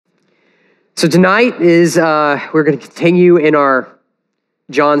So tonight is, we're going to continue in our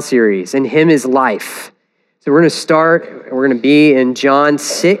John series, and Him is Life. So we're going to start, we're going to be in John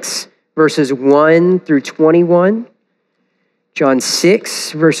 6, verses 1 through 21. John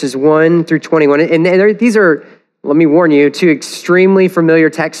 6, verses 1 through 21. And these are, let me warn you, two extremely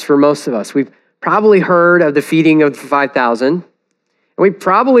familiar texts for most of us. We've probably heard of the feeding of the 5,000, and we've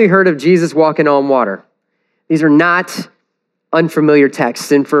probably heard of Jesus walking on water. These are not unfamiliar texts.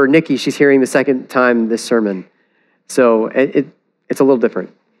 And for Nikki, she's hearing the second time this sermon. So it's a little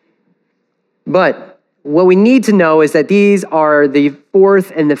different. But what we need to know is that these are the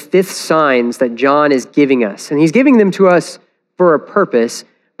fourth and the fifth signs that John is giving us. And he's giving them to us for a purpose.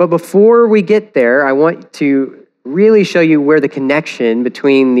 But before we get there, I want to really show you where the connection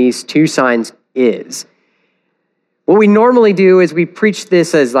between these two signs is. What we normally do is we preach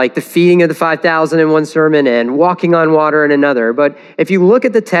this as like the feeding of the 5,000 in one sermon and walking on water in another. But if you look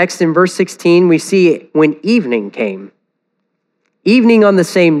at the text in verse 16, we see when evening came. Evening on the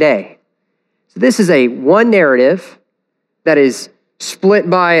same day. So this is one narrative that is split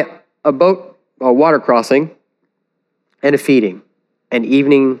by a boat, a water crossing, and a feeding. And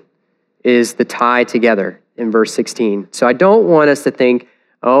evening is the tie together in verse 16. So I don't want us to think,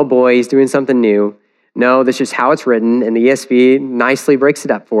 oh boy, he's doing something new. No, this is how it's written, and the ESV nicely breaks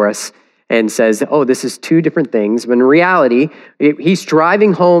it up for us and says, oh, this is two different things. But in reality, he's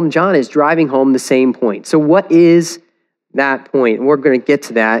driving home, John is driving home the same point. So what is that point? And we're going to get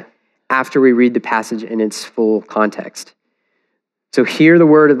to that after we read the passage in its full context. So hear the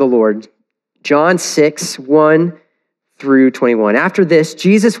word of the Lord. John 6, 1 through 21. After this,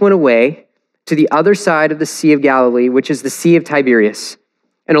 Jesus went away to the other side of the Sea of Galilee, which is the Sea of Tiberias.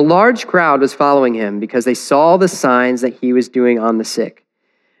 And a large crowd was following him because they saw the signs that he was doing on the sick.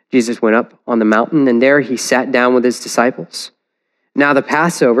 Jesus went up on the mountain, and there he sat down with his disciples. Now the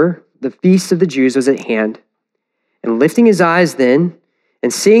Passover, the feast of the Jews, was at hand. And lifting his eyes then,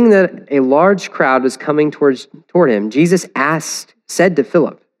 and seeing that a large crowd was coming toward him, Jesus said to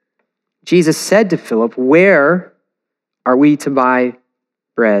Philip, where are we to buy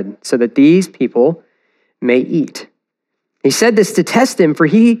bread so that these people may eat? He said this to test him, for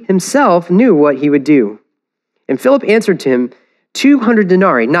he himself knew what he would do. And Philip answered to him, 200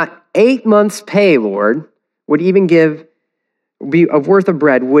 denarii, not 8 months' pay, Lord, would even be of worth of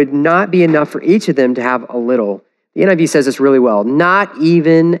bread, would not be enough for each of them to have a little. The NIV says this really well. Not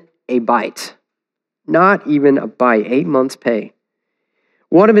even a bite. Not even a bite. 8 months' pay.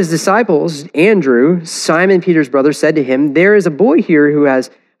 One of his disciples, Andrew, Simon Peter's brother, said to him, there is a boy here who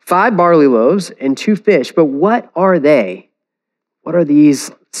has 5 barley loaves and 2 fish, but what are they? What are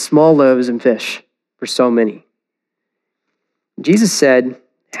these small loaves and fish for so many? Jesus said,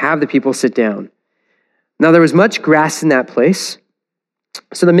 have the people sit down. Now there was much grass in that place.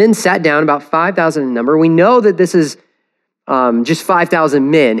 So the men sat down, about 5,000 in number. We know that this is just 5,000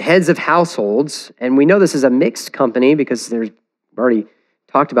 men, heads of households. And we know this is a mixed company because there's already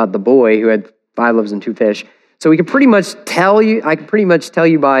talked about the boy who had 5 loaves and 2 fish. So I can pretty much tell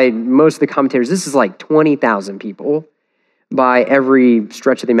you by most of the commentators, this is like 20,000 people by every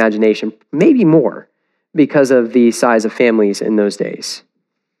stretch of the imagination, maybe more because of the size of families in those days.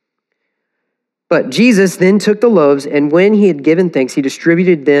 But Jesus then took the loaves, and when he had given thanks, he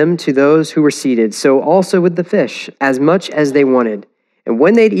distributed them to those who were seated, so also with the fish, as much as they wanted. And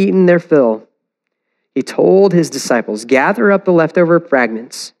when they'd eaten their fill, he told his disciples, gather up the leftover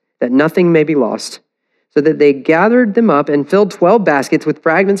fragments, that nothing may be lost. So that they gathered them up and filled 12 baskets with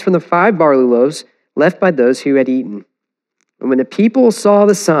fragments from the 5 barley loaves left by those who had eaten. And when the people saw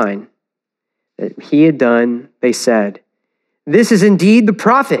the sign that he had done, they said, this is indeed the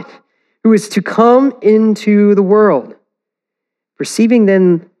prophet who is to come into the world. Perceiving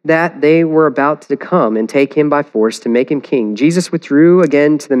then that they were about to come and take him by force to make him king, Jesus withdrew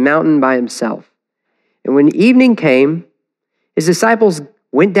again to the mountain by himself. And when evening came, his disciples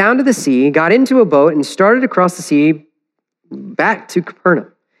went down to the sea, got into a boat, and started across the sea back to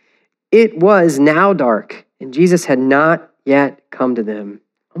Capernaum. It was now dark, and Jesus had not yet come to them,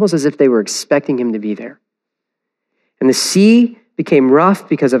 almost as if they were expecting him to be there. And the sea became rough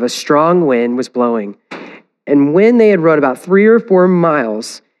because of a strong wind was blowing. And when they had rowed about 3 or 4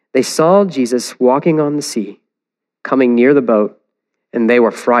 miles, they saw Jesus walking on the sea, coming near the boat, and they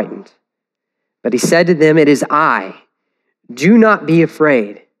were frightened. But he said to them, it is I. Do not be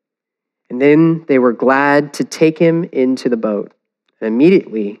afraid. And then they were glad to take him into the boat. And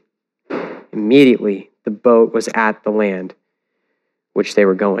immediately, the boat was at the land which they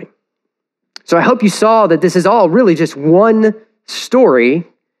were going. So I hope you saw that this is all really just one story,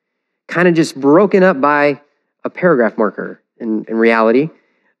 kind of just broken up by a paragraph marker in reality.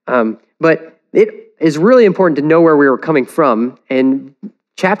 But it is really important to know where we were coming from. And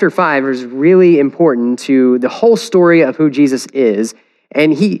chapter 5 is really important to the whole story of who Jesus is.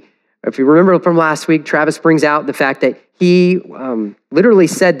 And if you remember from last week, Travis brings out the fact that he literally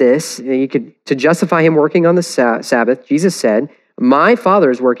said this, to justify him working on the Sabbath. Jesus said, "My Father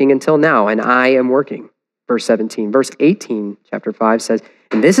is working until now, and I am working." Verse 17. Verse 18, chapter 5 says,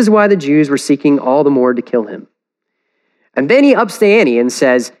 "And this is why the Jews were seeking all the more to kill him." And then he ups the ante and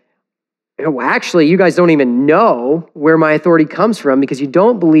says, actually, you guys don't even know where my authority comes from because you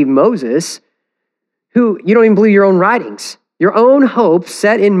don't believe Moses, you don't even believe your own writings. Your own hope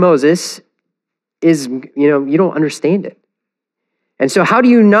set in Moses is, you don't understand it. And so how do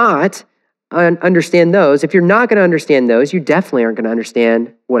you not understand those? If you're not going to understand those, you definitely aren't going to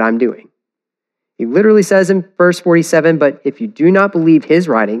understand what I'm doing. He literally says in verse 47, "But if you do not believe his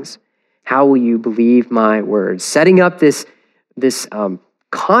writings, how will you believe my words?" Setting up this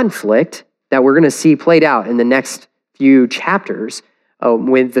conflict that we're going to see played out in the next few chapters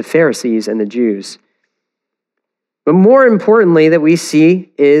with the Pharisees and the Jews. But more importantly that we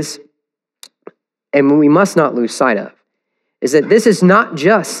see is, and we must not lose sight of, is that this is not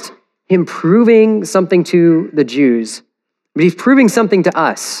just him proving something to the Jews, but he's proving something to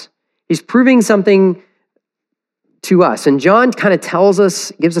us. He's proving something to us. And John kind of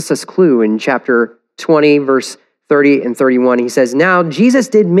gives us this clue in chapter 20, verse 30 and 31. He says, "Now Jesus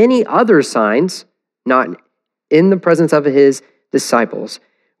did many other signs, not in the presence of his disciples,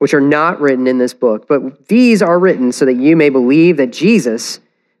 which are not written in this book, but these are written so that you may believe that Jesus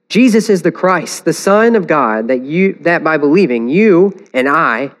is the Christ, the Son of God, that by believing you and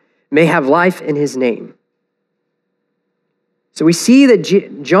I may have life in his name." So we see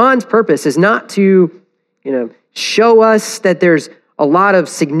that John's purpose is not to, show us that there's a lot of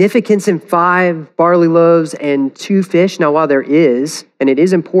significance in 5 barley loaves and 2 fish. Now, while there is, and it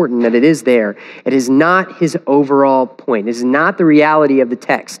is important that it is there, it is not his overall point. It is not the reality of the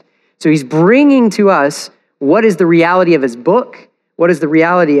text. So he's bringing to us what is the reality of his book, what is the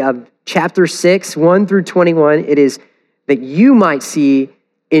reality of chapter 6, 1 through 21. It is that you might see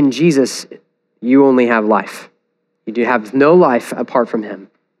in Jesus, you only have life. You do have no life apart from him.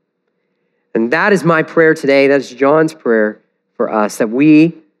 And that is my prayer today. That is John's prayer for us, that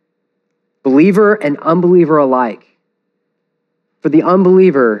we, believer and unbeliever alike, for the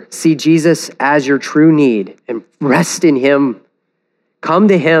unbeliever, see Jesus as your true need and rest in him. Come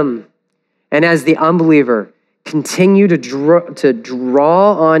to him. And as the unbeliever, continue to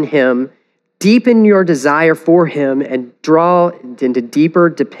draw on him, deepen your desire for him, and draw into deeper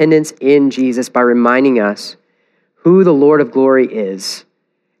dependence in Jesus by reminding us who the Lord of glory is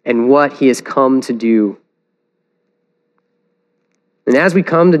and what he has come to do. And as we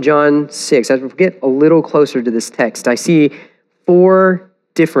come to John 6, as we get a little closer to this text, I see 4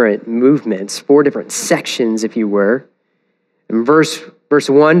 different movements, 4 different sections, if you were. And verse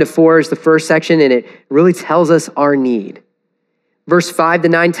 1 to 4 is the first section, and it really tells us our need. Verse 5 to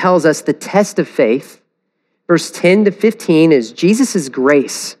 9 tells us the test of faith. Verse 10 to 15 is Jesus'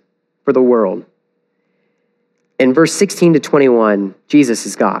 grace for the world. And verse 16 to 21, Jesus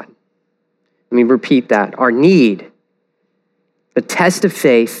is God. Let me repeat that. Our need, the test of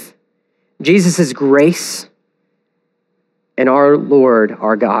faith, Jesus' grace, and our Lord,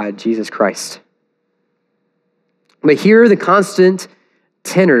 our God, Jesus Christ. But here the constant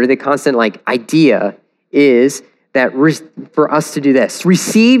tenor, the constant idea is that for us to do this,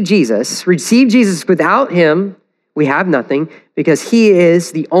 receive Jesus. Without him, we have nothing because he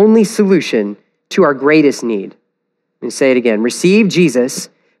is the only solution to our greatest need. Let me say it again. Receive Jesus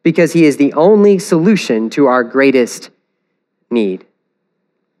because he is the only solution to our greatest need.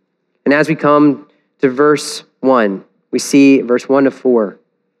 And as we come to verse 1, we see verse 1 to 4,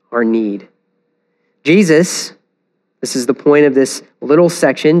 our need. Jesus, this is the point of this little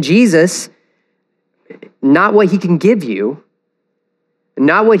section, Jesus, not what he can give you,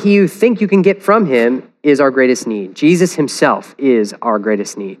 not what you think you can get from him, is our greatest need. Jesus himself is our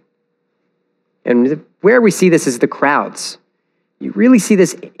greatest need. And where we see this is the crowds. You really see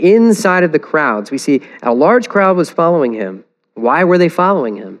this inside of the crowds. We see a large crowd was following him. Why were they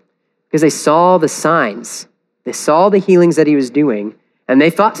following him? Because they saw the signs. They saw the healings that he was doing, and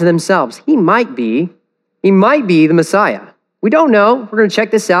they thought to themselves, he might be the Messiah. We don't know. We're going to check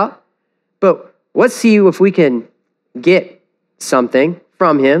this out. But let's see if we can get something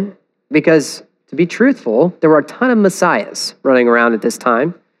from him, because to be truthful, there were a ton of messiahs running around at this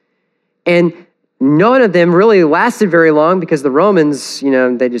time. And none of them really lasted very long because the Romans,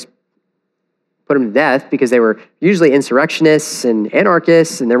 they just put them to death because they were usually insurrectionists and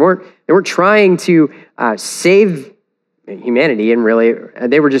anarchists, and they weren't trying to save humanity, and really,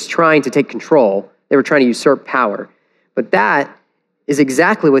 they were just trying to take control. They were trying to usurp power. But that is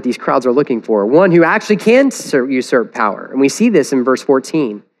exactly what these crowds are looking for, one who actually can usurp power. And we see this in verse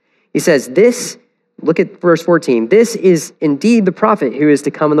 14. He says, look at verse 14, this is indeed the prophet who is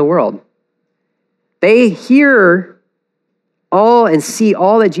to come in the world. They hear all and see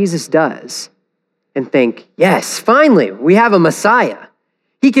all that Jesus does and think, yes, finally, we have a Messiah.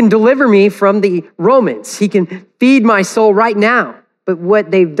 He can deliver me from the Romans. He can feed my soul right now. But what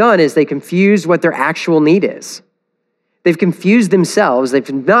they've done is they confused what their actual need is. They've confused themselves.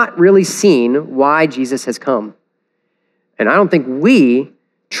 They've not really seen why Jesus has come. And I don't think we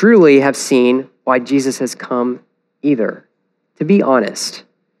truly have seen why Jesus has come either, to be honest.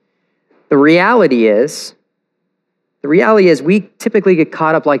 The reality is we typically get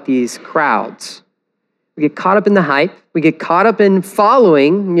caught up like these crowds. We get caught up in the hype. We get caught up in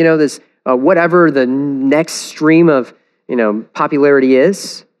following, this whatever the next stream of, popularity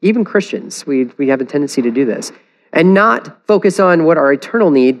is. Even Christians, we have a tendency to do this. And not focus on what our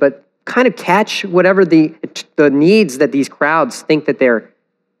eternal need, but kind of catch whatever the needs that these crowds think that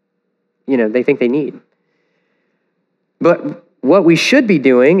they think they need. But what we should be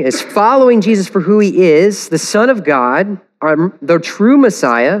doing is following Jesus for who he is, the Son of God, the true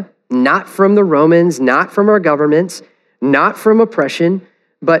Messiah, not from the Romans, not from our governments, not from oppression,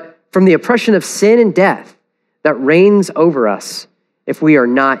 but from the oppression of sin and death that reigns over us if we are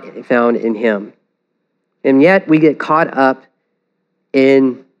not found in him. And yet we get caught up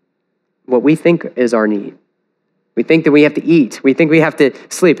in what we think is our need. We think that we have to eat. We think we have to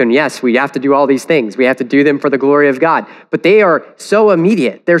sleep. And yes, we have to do all these things. We have to do them for the glory of God. But they are so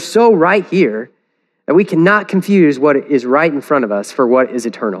immediate. They're so right here that we cannot confuse what is right in front of us for what is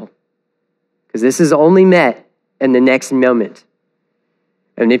eternal. Because this is only met in the next moment.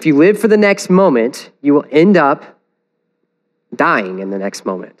 And if you live for the next moment, you will end up dying in the next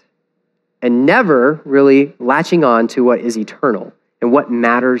moment and never really latching on to what is eternal and what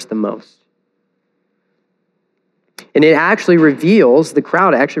matters the most. And it actually reveals, the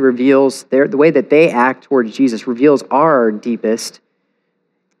crowd actually reveals the way that they act towards Jesus reveals our deepest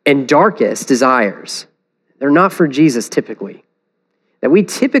and darkest desires. They're not for Jesus typically. That we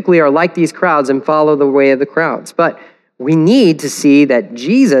typically are like these crowds and follow the way of the crowds. But we need to see that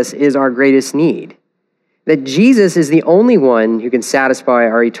Jesus is our greatest need. That Jesus is the only one who can satisfy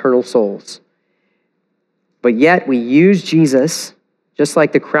our eternal souls. But yet we use Jesus, just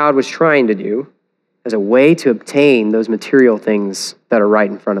like the crowd was trying to do, as a way to obtain those material things that are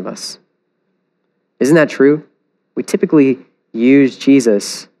right in front of us. Isn't that true? We typically use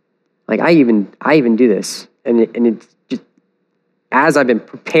Jesus, like I even do this, and it's just, as I've been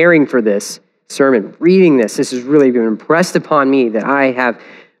preparing for this sermon, reading this has really been impressed upon me that I have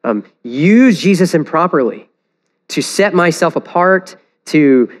used Jesus improperly to set myself apart,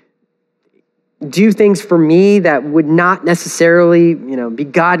 to do things for me that would not necessarily, be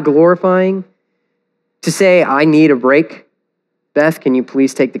God glorifying. To say, I need a break. Beth, can you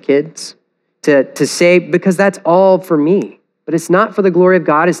please take the kids? To say, because that's all for me. But it's not for the glory of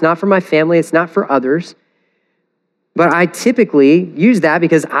God. It's not for my family. It's not for others. But I typically use that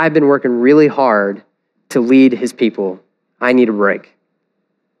because I've been working really hard to lead his people. I need a break.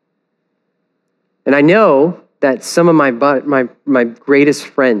 And I know that some of my greatest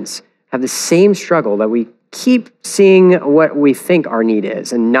friends have the same struggle, that we keep seeing what we think our need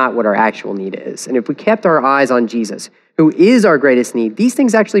is and not what our actual need is. And if we kept our eyes on Jesus, who is our greatest need, these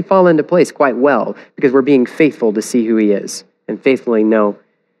things actually fall into place quite well because we're being faithful to see who he is and faithfully know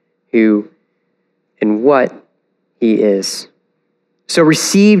who and what he is. So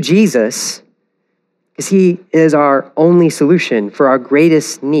receive Jesus because he is our only solution for our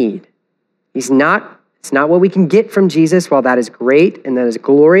greatest need. It's not what we can get from Jesus, while that is great and that is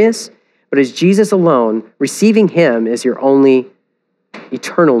glorious, but as Jesus alone, receiving him is your only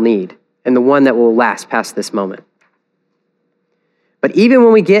eternal need and the one that will last past this moment. But even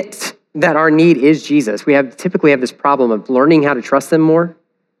when we get that our need is Jesus, we typically have this problem of learning how to trust him more,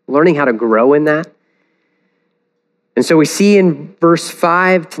 learning how to grow in that. And so we see in verse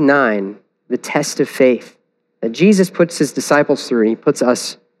 5 to 9, the test of faith that Jesus puts his disciples through, and he puts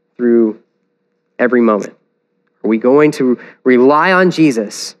us through every moment. Are we going to rely on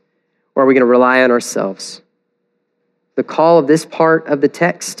Jesus, or are we going to rely on ourselves? The call of this part of the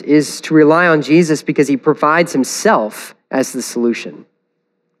text is to rely on Jesus because he provides himself as the solution.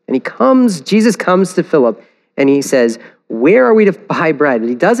 And Jesus comes to Philip and he says, where are we to buy bread? And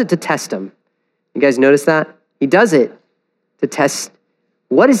he does it to test him. You guys notice that? He does it to test.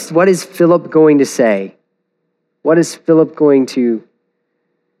 What is Philip going to say? What is Philip going to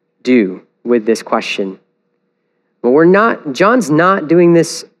do with this question? Well, John's not doing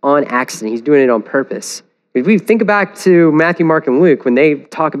this on accident. He's doing it on purpose. If we think back to Matthew, Mark, and Luke, when they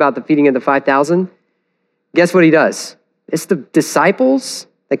talk about the feeding of the 5,000, guess what he does? It's the disciples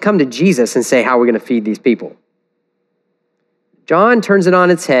that come to Jesus and say, how are we going to feed these people? John turns it on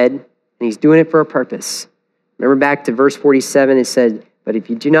its head, and he's doing it for a purpose. Remember back to verse 47, it said, but if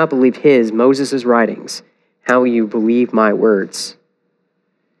you do not believe Moses' writings, how will you believe my words?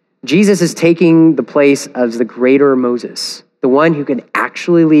 Jesus is taking the place of the greater Moses, the one who can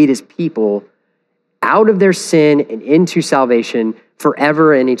actually lead his people out of their sin and into salvation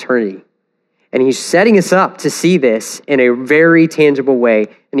forever and eternity. And he's setting us up to see this in a very tangible way.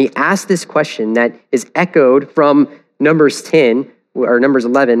 And he asked this question that is echoed from Numbers 10 or Numbers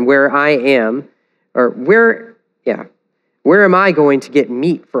 11, where am I going to get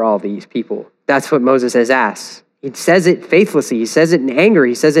meat for all these people? That's what Moses has asked. He says it faithlessly. He says it in anger.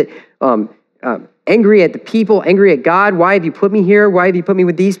 He says it angry at the people, angry at God. Why have you put me here? Why have you put me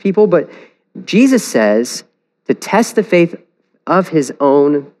with these people? But Jesus says to test the faith of his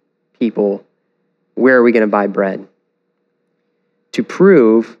own people, where are we going to buy bread? To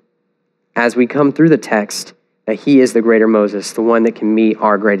prove, as we come through the text, that he is the greater Moses, the one that can meet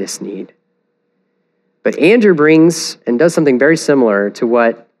our greatest need. But Andrew brings and does something very similar to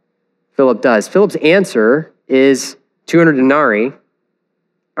what Philip does. Philip's answer is 200 denarii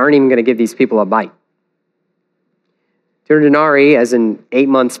aren't even going to give these people a bite. 200 denarii as in 8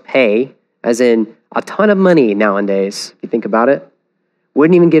 months' pay, as in a ton of money nowadays, if you think about it,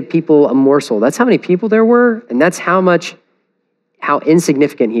 wouldn't even give people a morsel. That's how many people there were, and that's how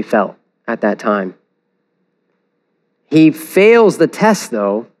insignificant he felt at that time. He fails the test,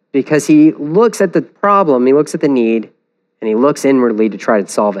 though, because he looks at the problem, he looks at the need, and he looks inwardly to try to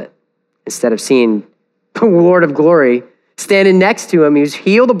solve it. Instead of seeing the Lord of glory standing next to him, who's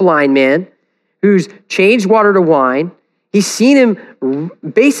healed a blind man, who's changed water to wine. He's seen him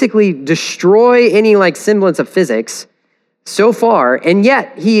basically destroy any semblance of physics so far, and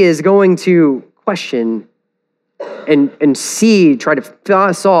yet he is going to question and try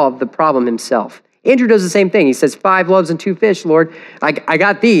to solve the problem himself. Andrew does the same thing. He says, 5 loaves and 2 fish, Lord. I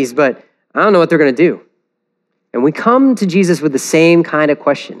got these, but I don't know what they're going to do. And we come to Jesus with the same kind of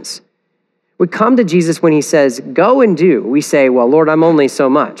questions. We come to Jesus when he says, go and do. We say, well, Lord, I'm only so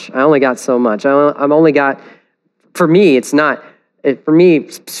much. I only got so much. I'm only got, for me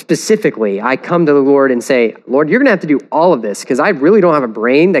specifically, I come to the Lord and say, Lord, you're going to have to do all of this because I really don't have a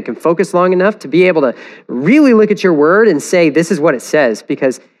brain that can focus long enough to be able to really look at your word and say, this is what it says.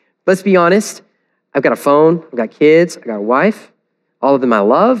 Because let's be honest, I've got a phone, I've got kids, I've got a wife, all of them I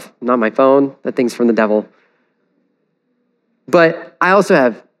love, not my phone, that thing's from the devil. But I also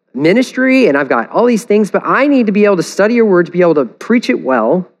have ministry and I've got all these things, but I need to be able to study your word to be able to preach it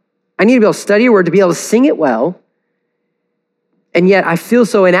well. I need to be able to study your word to be able to sing it well. And yet I feel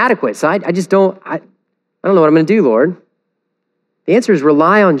so inadequate. So I don't know what I'm going to do, Lord. The answer is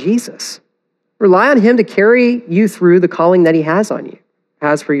rely on Jesus. Rely on him to carry you through the calling that he has on you,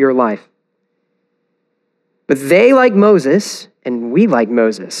 has for your life. But they, like Moses, and we, like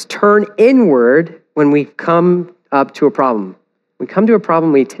Moses, turn inward when we come up to a problem. We come to a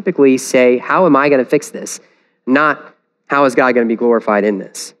problem, we typically say, how am I going to fix this? Not, how is God going to be glorified in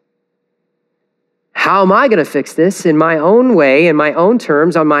this? How am I going to fix this in my own way, in my own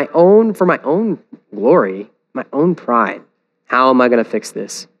terms, for my own glory, my own pride? How am I going to fix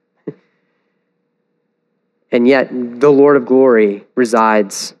this? And yet, the Lord of glory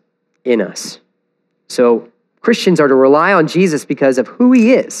resides in us. So Christians are to rely on Jesus because of who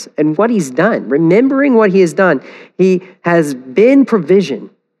he is and what he's done. Remembering what he has done, he has been provision.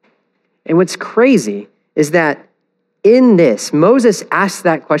 And what's crazy is that in this, Moses asked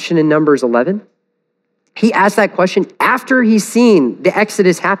that question in Numbers 11. He asked that question after he's seen the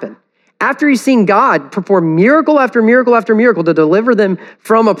Exodus happen. After he's seen God perform miracle after miracle after miracle to deliver them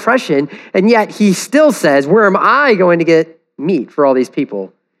from oppression, and yet he still says, where am I going to get meat for all these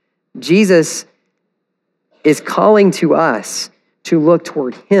people? Jesus is calling to us to look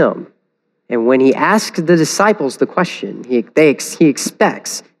toward him. And when he asks the disciples the question, he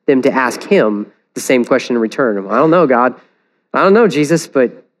expects them to ask him the same question in return. I don't know, God. I don't know, Jesus,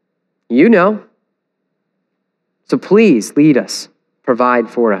 but you know. So please lead us, provide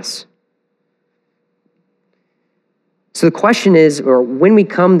for us. So the question is, or when we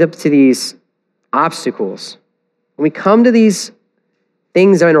come to these obstacles, when we come to these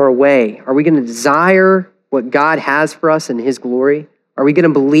things in our way, are we going to desire what God has for us in his glory? Are we going to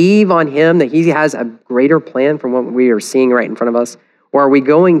believe on him that he has a greater plan from what we are seeing right in front of us? Or are we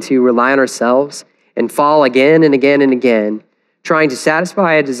going to rely on ourselves and fall again and again and again, trying to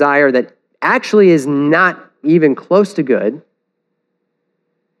satisfy a desire that actually is not even close to good.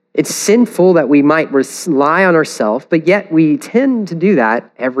 It's sinful that we might rely on ourselves, but yet we tend to do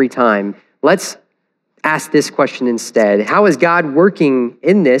that every time. Let's ask this question instead. How is God working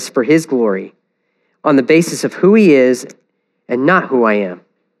in this for his glory on the basis of who he is and not who I am?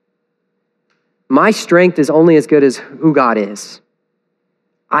 My strength is only as good as who God is.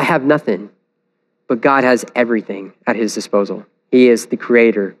 I have nothing, but God has everything at his disposal. He is the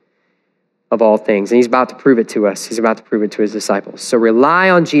creator of all things, and he's about to prove it to us. He's about to prove it to his disciples. So rely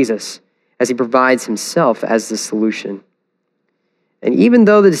on Jesus as he provides himself as the solution. And even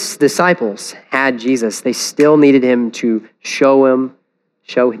though the disciples had Jesus, they still needed him to show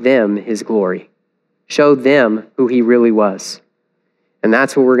them his glory, show them who he really was. And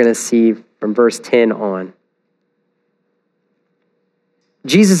that's what we're going to see from verse 10 on.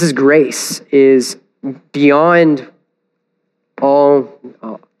 Jesus' grace is beyond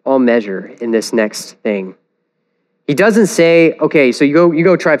all measure in this next thing. He doesn't say, okay, so you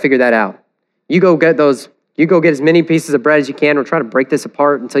go try to figure that out. You go get as many pieces of bread as you can, or try to break this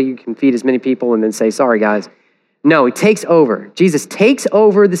apart until you can feed as many people and then say, sorry guys. No, he takes over. Jesus takes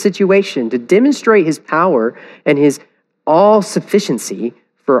over the situation to demonstrate his power and his all-sufficiency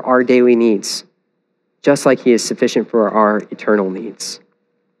for our daily needs, just like he is sufficient for our eternal needs.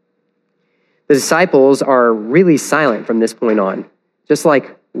 The disciples are really silent from this point on, just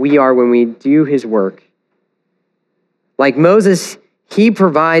like we are when we do his work. Like Moses, he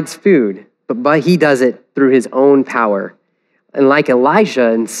provides food, but he does it through his own power. And like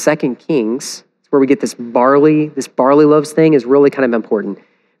Elijah in 2 Kings, where we get this barley loaves thing is really kind of important.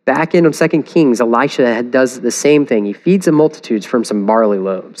 Back in 2 Kings, Elisha does the same thing. He feeds the multitudes from some barley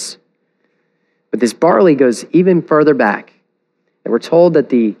loaves. But this barley goes even further back. And we're told that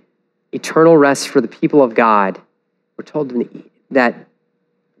the eternal rest for the people of God, we're told that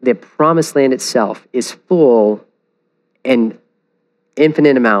the promised land itself is full and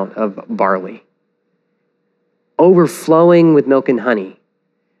infinite amount of barley, overflowing with milk and honey.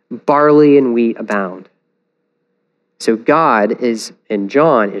 Barley and wheat abound. So God and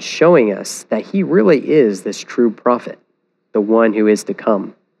John is showing us that he really is this true prophet, the one who is to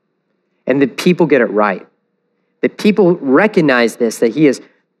come. And the people get it right. The people recognize this, that he is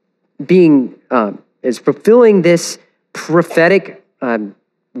fulfilling this prophetic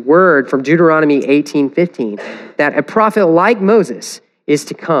word from Deuteronomy 18:15, that a prophet like Moses is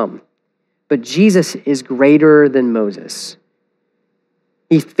to come. But Jesus is greater than Moses.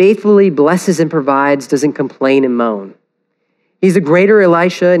 He faithfully blesses and provides, doesn't complain and moan. He's a greater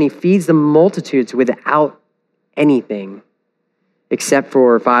Elisha, and he feeds the multitudes without anything except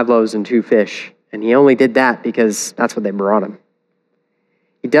for 5 loaves and 2 fish. And he only did that because that's what they brought him.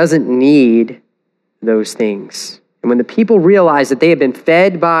 He doesn't need those things. And when the people realize that they have been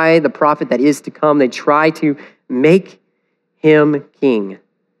fed by the prophet that is to come, they try to make him king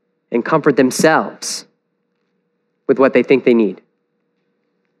and comfort themselves with what they think they need.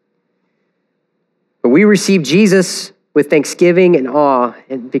 But we receive Jesus with thanksgiving and awe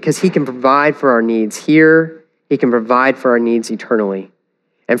because he can provide for our needs here. He can provide for our needs eternally.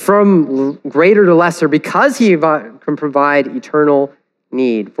 And from greater to lesser, because he can provide eternal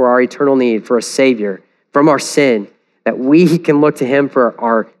need, for our eternal need, for a Savior, from our sin, that we can look to him for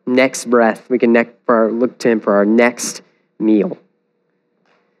our next breath. We can look to him for our next meal.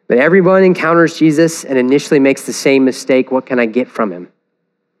 But everyone encounters Jesus and initially makes the same mistake. What can I get from him?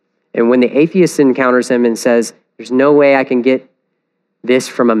 And when the atheist encounters him and says, there's no way I can get this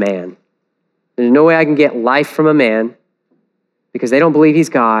from a man. There's no way I can get life from a man, because they don't believe he's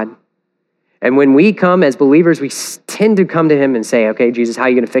God. And when we come as believers, we tend to come to him and say, okay, Jesus, how are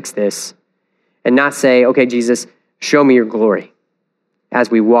you going to fix this? And not say, okay, Jesus, show me your glory as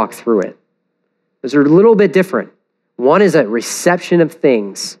we walk through it. Those are a little bit different. One is a reception of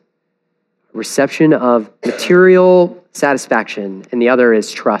things, reception of material satisfaction, and the other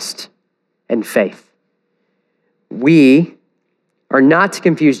is trust and faith. We are not to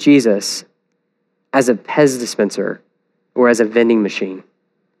confuse Jesus as a Pez dispenser or as a vending machine.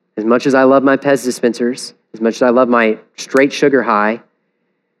 As much as I love my Pez dispensers, as much as I love my straight sugar high,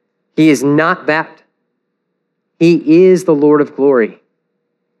 he is not that. He is the Lord of glory.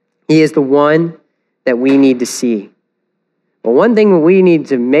 He is the one that we need to see. But one thing we need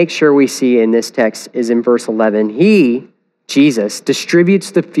to make sure we see in this text is in verse 11. He, Jesus, distributes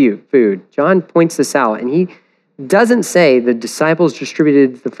the food. John points this out, and he doesn't say the disciples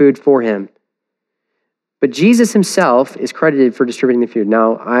distributed the food for him. But Jesus himself is credited for distributing the food.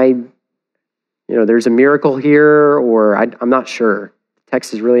 Now, there's a miracle here, or I'm not sure. The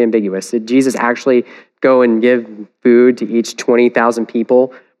text is really ambiguous. Did Jesus actually go and give food to each 20,000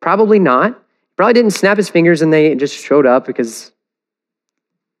 people? Probably not. probably didn't snap his fingers and they just showed up because,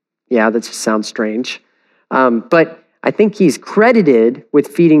 yeah, that just sounds strange. But I think he's credited with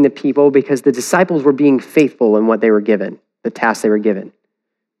feeding the people because the disciples were being faithful in what they were given, the task they were given.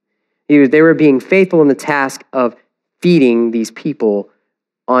 They were being faithful in the task of feeding these people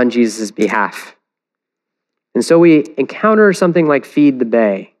on Jesus' behalf. And so we encounter something like Feed the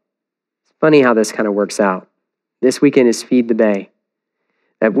Bay. It's funny how this kind of works out. This weekend is Feed the Bay.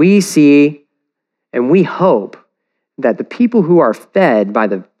 That we see and we hope that the people who are fed by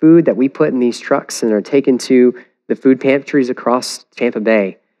the food that we put in these trucks and are taken to the food pantries across Tampa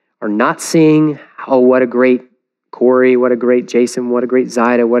Bay are not seeing, oh, what a great Corey, what a great Jason, what a great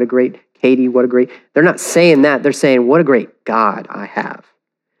Zaida, what a great Katie, what a great... They're not saying that. They're saying, what a great God I have.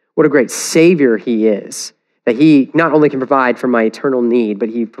 What a great Savior he is. That he not only can provide for my eternal need, but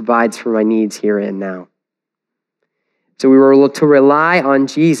he provides for my needs here and now. So we were to rely on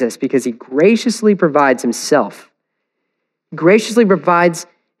Jesus because he graciously provides himself. Graciously provides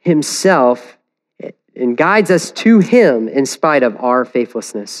himself and guides us to him in spite of our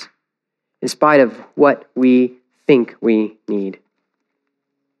faithlessness, in spite of what we think we need.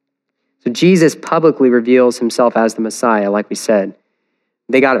 So Jesus publicly reveals himself as the Messiah, like we said.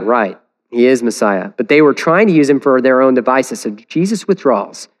 They got it right. He is Messiah. But they were trying to use him for their own devices. So Jesus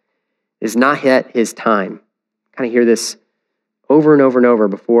withdraws. It is not yet his time. Kind of hear this over and over and over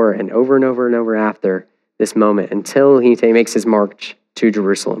before and over and over and over after this moment until he makes his march to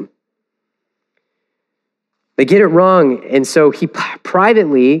Jerusalem. They get it wrong, and so he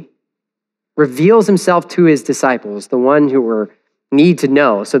privately reveals himself to his disciples, the one who need to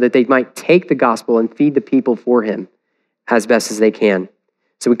know, so that they might take the gospel and feed the people for him as best as they can.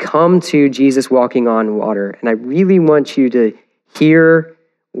 So we come to Jesus walking on water, and I really want you to hear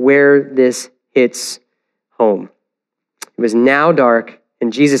where this hits home. It was now dark,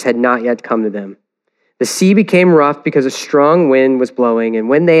 and Jesus had not yet come to them. The sea became rough because a strong wind was blowing, and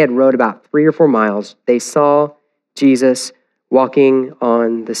when they had rowed about 3 or 4 miles, they saw Jesus walking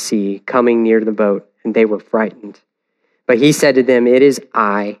on the sea, coming near the boat, and they were frightened. But he said to them, "It is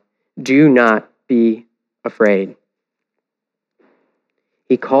I. Do not be afraid."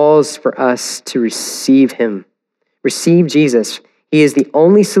 He calls for us to receive him. Receive Jesus. He is the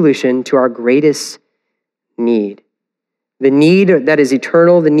only solution to our greatest need. The need that is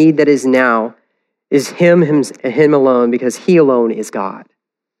eternal, the need that is now, is him alone, because he alone is God.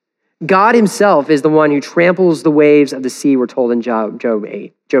 God himself is the one who tramples the waves of the sea, we're told in Job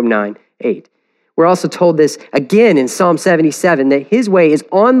 9:8. We're also told this again in Psalm 77, that his way is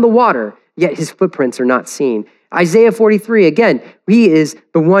on the water, yet his footprints are not seen. Isaiah 43, again, he is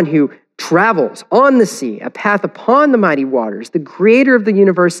the one who travels on the sea, a path upon the mighty waters. The creator of the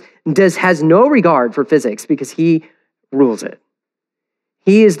universe has no regard for physics because he rules it.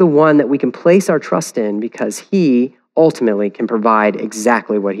 He is the one that we can place our trust in because he ultimately can provide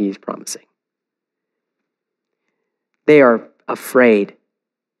exactly what he is promising. They are afraid.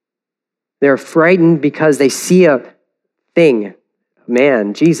 They're frightened because they see a thing,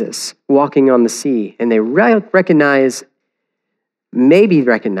 man, Jesus, walking on the sea, and they maybe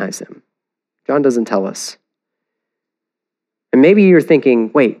recognize him. John doesn't tell us. And maybe you're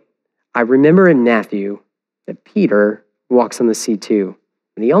thinking, wait, I remember in Matthew that Peter walks on the sea too.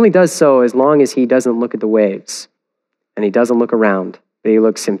 And he only does so as long as he doesn't look at the waves and he doesn't look around, but he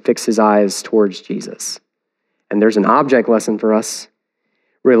looks and fixes his eyes towards Jesus. And there's an object lesson for us.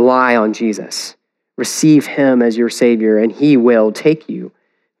 Rely on Jesus. Receive him as your Savior, and he will take you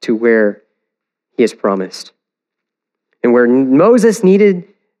to where he has promised. And where Moses needed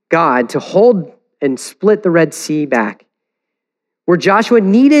God to hold and split the Red Sea back, where Joshua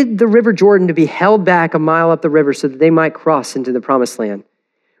needed the River Jordan to be held back a mile up the river so that they might cross into the Promised Land,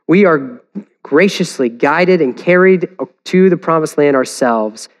 we are graciously guided and carried to the Promised Land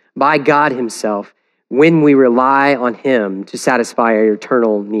ourselves by God himself when we rely on him to satisfy our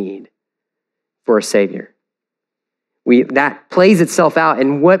eternal need for a Savior. That plays itself out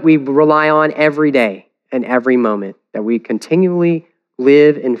in what we rely on every day and every moment, that we continually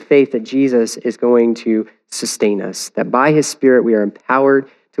live in faith that Jesus is going to sustain us, that by his Spirit we are empowered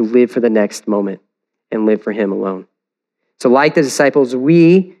to live for the next moment and live for him alone. So like the disciples,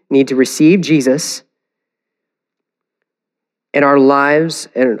 we need to receive Jesus in our lives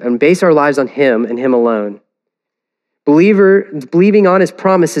and base our lives on him and him alone. Believing on his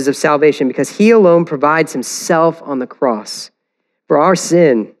promises of salvation because he alone provides himself on the cross for our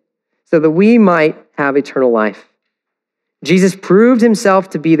sin so that we might have eternal life. Jesus proved himself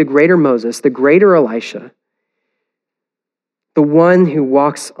to be the greater Moses, the greater Elisha, the one who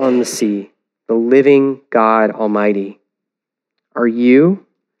walks on the sea, the living God Almighty. Are you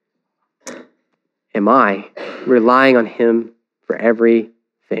am I relying on him for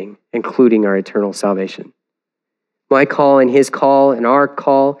everything, including our eternal salvation? My call and his call and our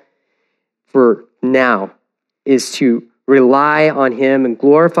call for now is to rely on him and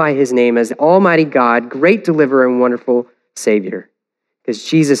glorify his name as Almighty God, great deliverer and wonderful Savior. Because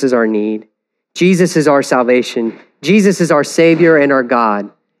Jesus is our need. Jesus is our salvation. Jesus is our Savior and our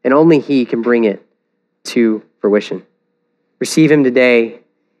God, and only he can bring it to fruition. Receive him today.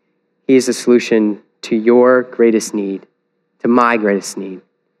 He is the solution to your greatest need, to my greatest need,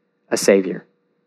 a Savior.